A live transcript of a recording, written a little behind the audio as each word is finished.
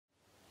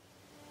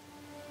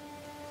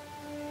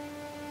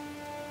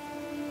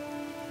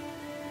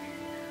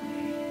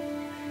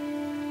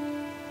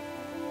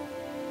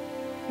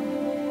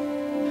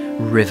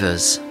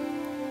Rivers,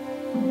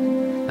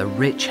 a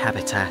rich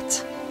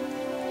habitat,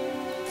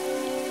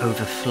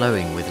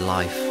 overflowing with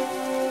life.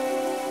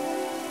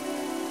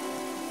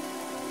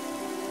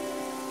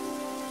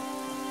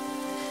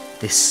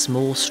 This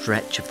small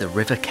stretch of the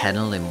River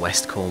Kennel in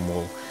West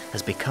Cornwall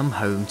has become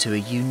home to a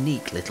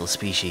unique little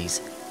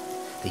species,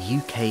 the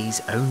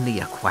UK's only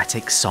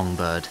aquatic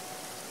songbird,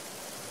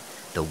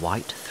 the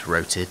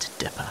white-throated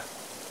dipper.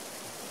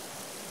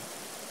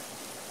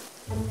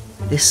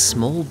 This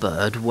small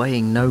bird,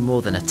 weighing no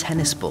more than a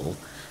tennis ball,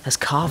 has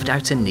carved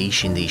out a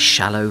niche in these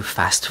shallow,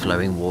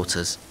 fast-flowing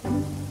waters.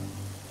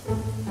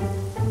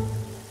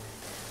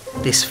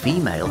 This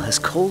female has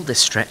called this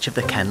stretch of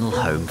the kennel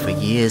home for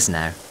years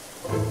now,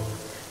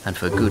 and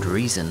for good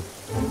reason.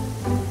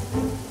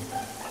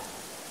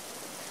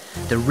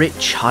 The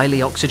rich,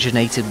 highly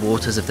oxygenated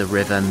waters of the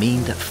river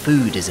mean that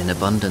food is in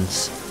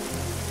abundance.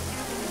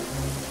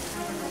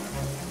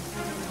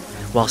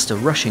 Whilst a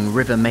rushing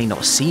river may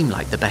not seem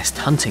like the best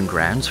hunting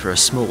grounds for a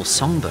small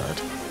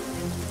songbird,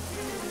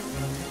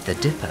 the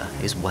dipper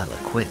is well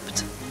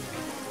equipped.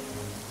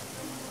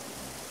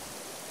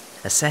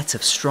 A set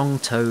of strong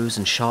toes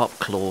and sharp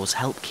claws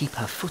help keep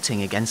her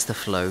footing against the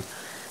flow,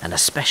 and a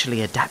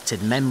specially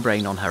adapted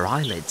membrane on her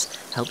eyelids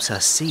helps her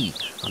see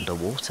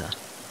underwater.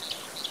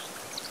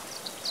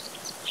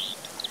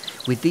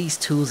 With these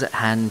tools at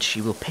hand, she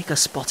will pick a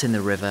spot in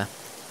the river,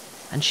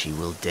 and she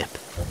will dip,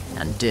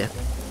 and dip,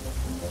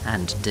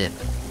 and dip,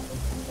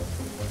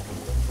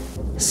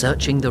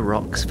 searching the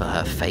rocks for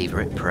her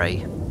favourite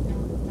prey.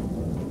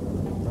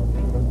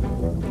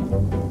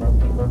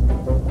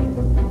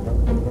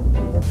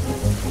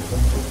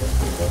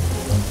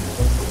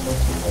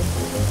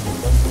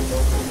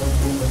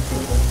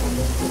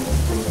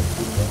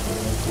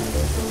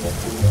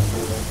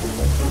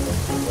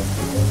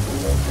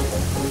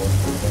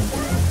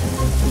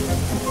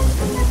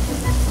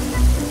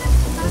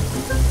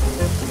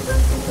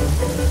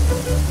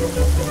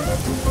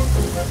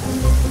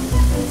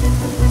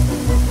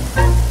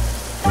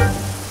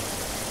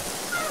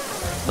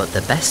 But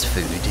the best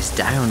food is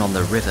down on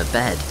the river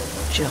bed,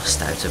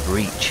 just out of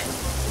reach.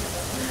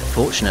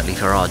 Fortunately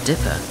for our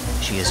dipper,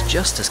 she is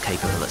just as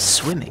capable at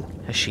swimming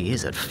as she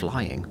is at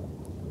flying.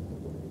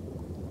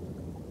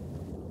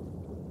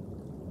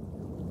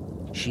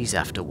 She's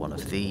after one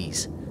of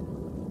these,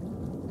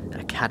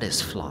 a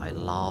caddisfly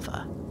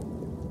larva,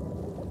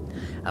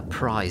 a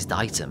prized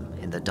item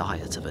in the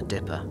diet of a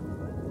dipper.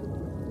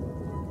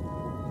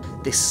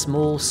 This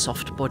small,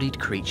 soft-bodied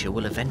creature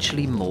will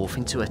eventually morph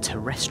into a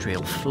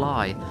terrestrial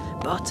fly,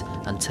 but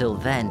until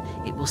then,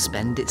 it will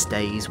spend its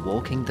days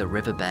walking the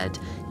riverbed,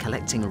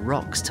 collecting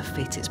rocks to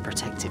fit its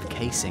protective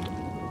casing.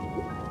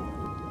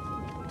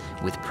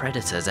 With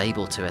predators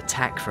able to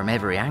attack from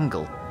every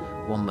angle,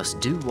 one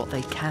must do what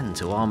they can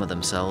to armour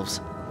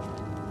themselves.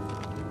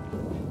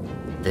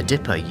 The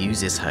dipper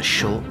uses her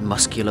short,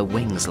 muscular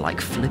wings like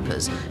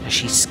flippers as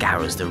she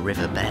scours the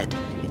riverbed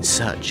in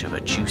search of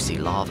a juicy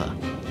larva.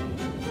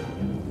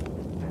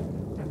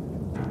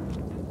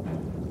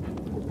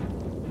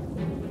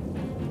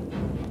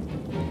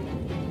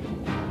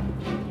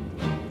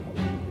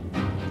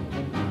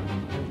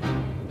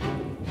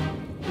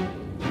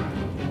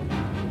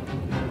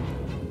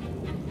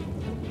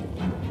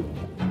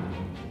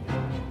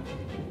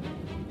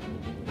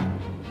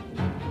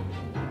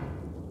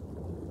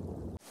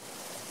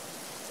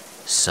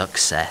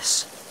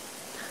 Success.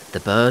 The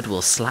bird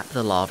will slap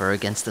the larva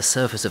against the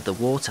surface of the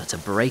water to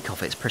break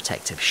off its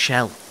protective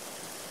shell,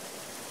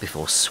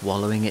 before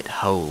swallowing it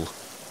whole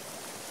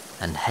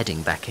and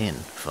heading back in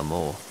for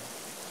more.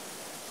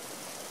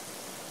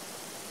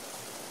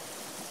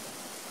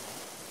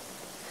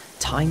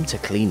 Time to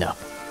clean up.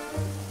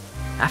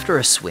 After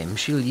a swim,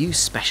 she'll use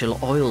special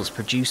oils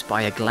produced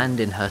by a gland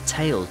in her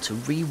tail to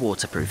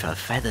re-waterproof her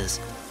feathers.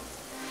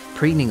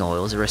 Preening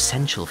oils are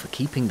essential for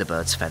keeping the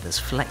bird's feathers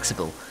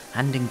flexible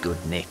and in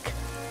good nick.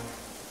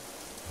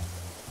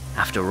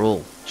 After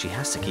all, she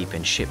has to keep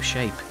in ship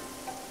shape.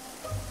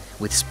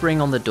 With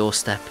spring on the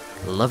doorstep,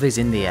 love is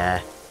in the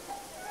air,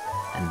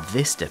 and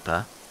this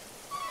dipper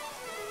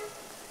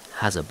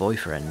has a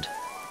boyfriend.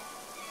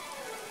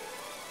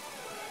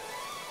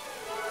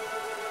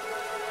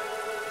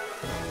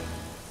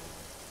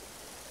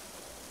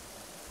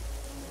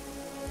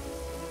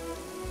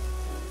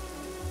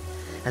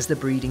 As the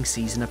breeding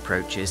season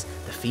approaches,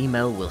 the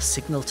female will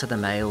signal to the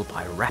male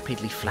by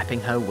rapidly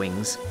flapping her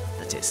wings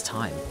that it's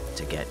time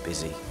to get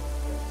busy.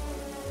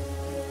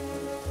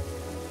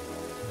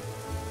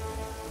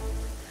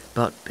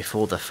 But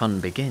before the fun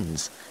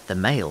begins, the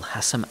male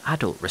has some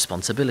adult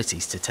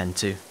responsibilities to tend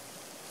to.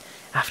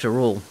 After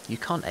all, you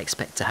can't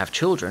expect to have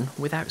children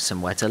without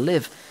somewhere to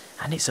live,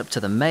 and it's up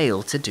to the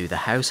male to do the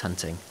house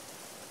hunting.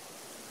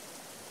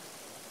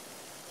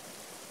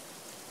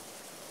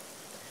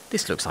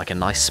 This looks like a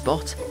nice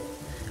spot.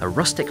 A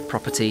rustic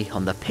property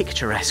on the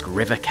picturesque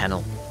River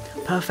Kennel,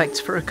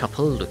 perfect for a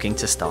couple looking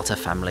to start a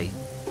family.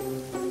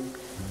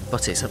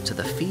 But it's up to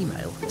the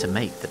female to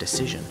make the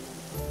decision.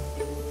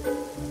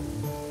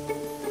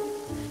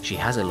 She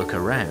has a look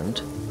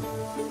around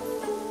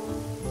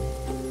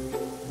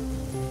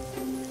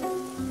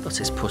but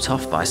is put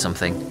off by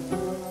something.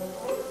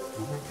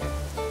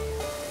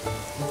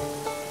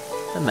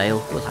 The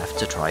male will have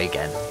to try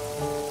again.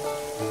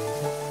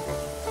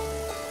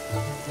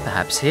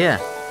 Perhaps here.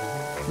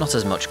 Not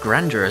as much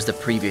grandeur as the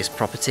previous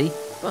property,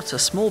 but a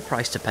small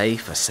price to pay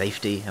for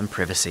safety and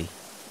privacy.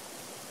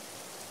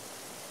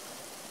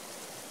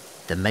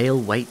 The male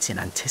waits in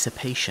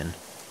anticipation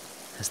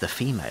as the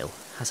female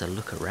has a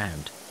look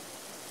around.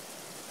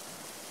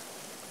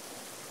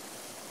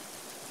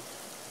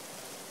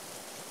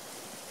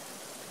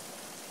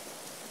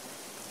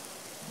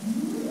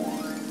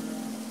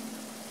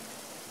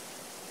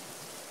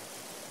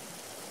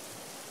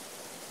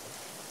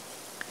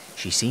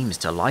 She seems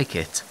to like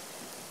it.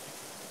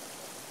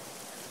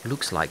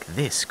 Looks like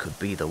this could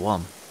be the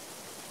one.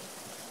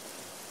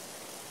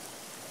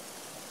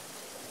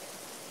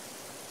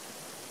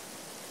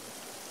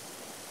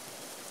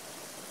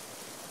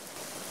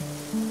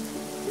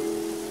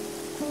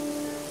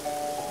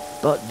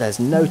 But there's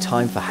no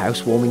time for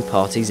housewarming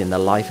parties in the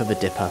life of a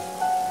dipper.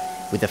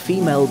 With the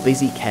female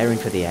busy caring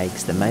for the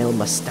eggs, the male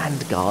must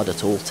stand guard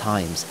at all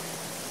times.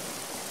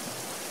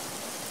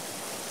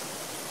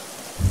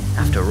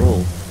 After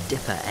all,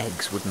 dipper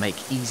eggs would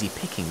make easy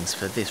pickings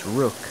for this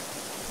rook.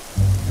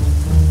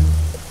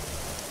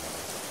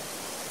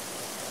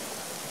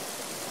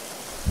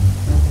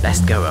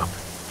 Best go up,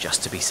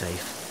 just to be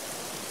safe.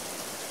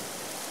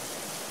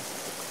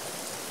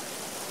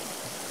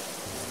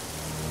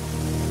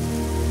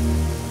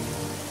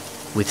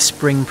 With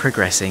spring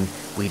progressing,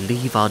 we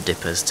leave our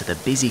dippers to the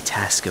busy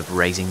task of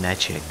raising their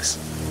chicks.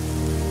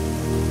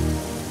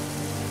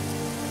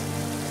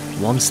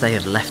 Once they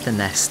have left the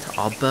nest,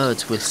 our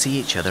birds will see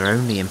each other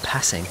only in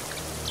passing,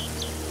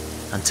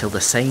 until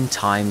the same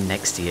time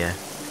next year,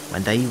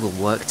 when they will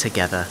work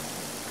together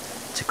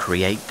to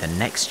create the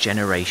next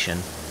generation,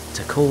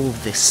 to call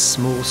this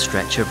small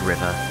stretch of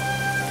river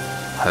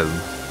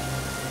home.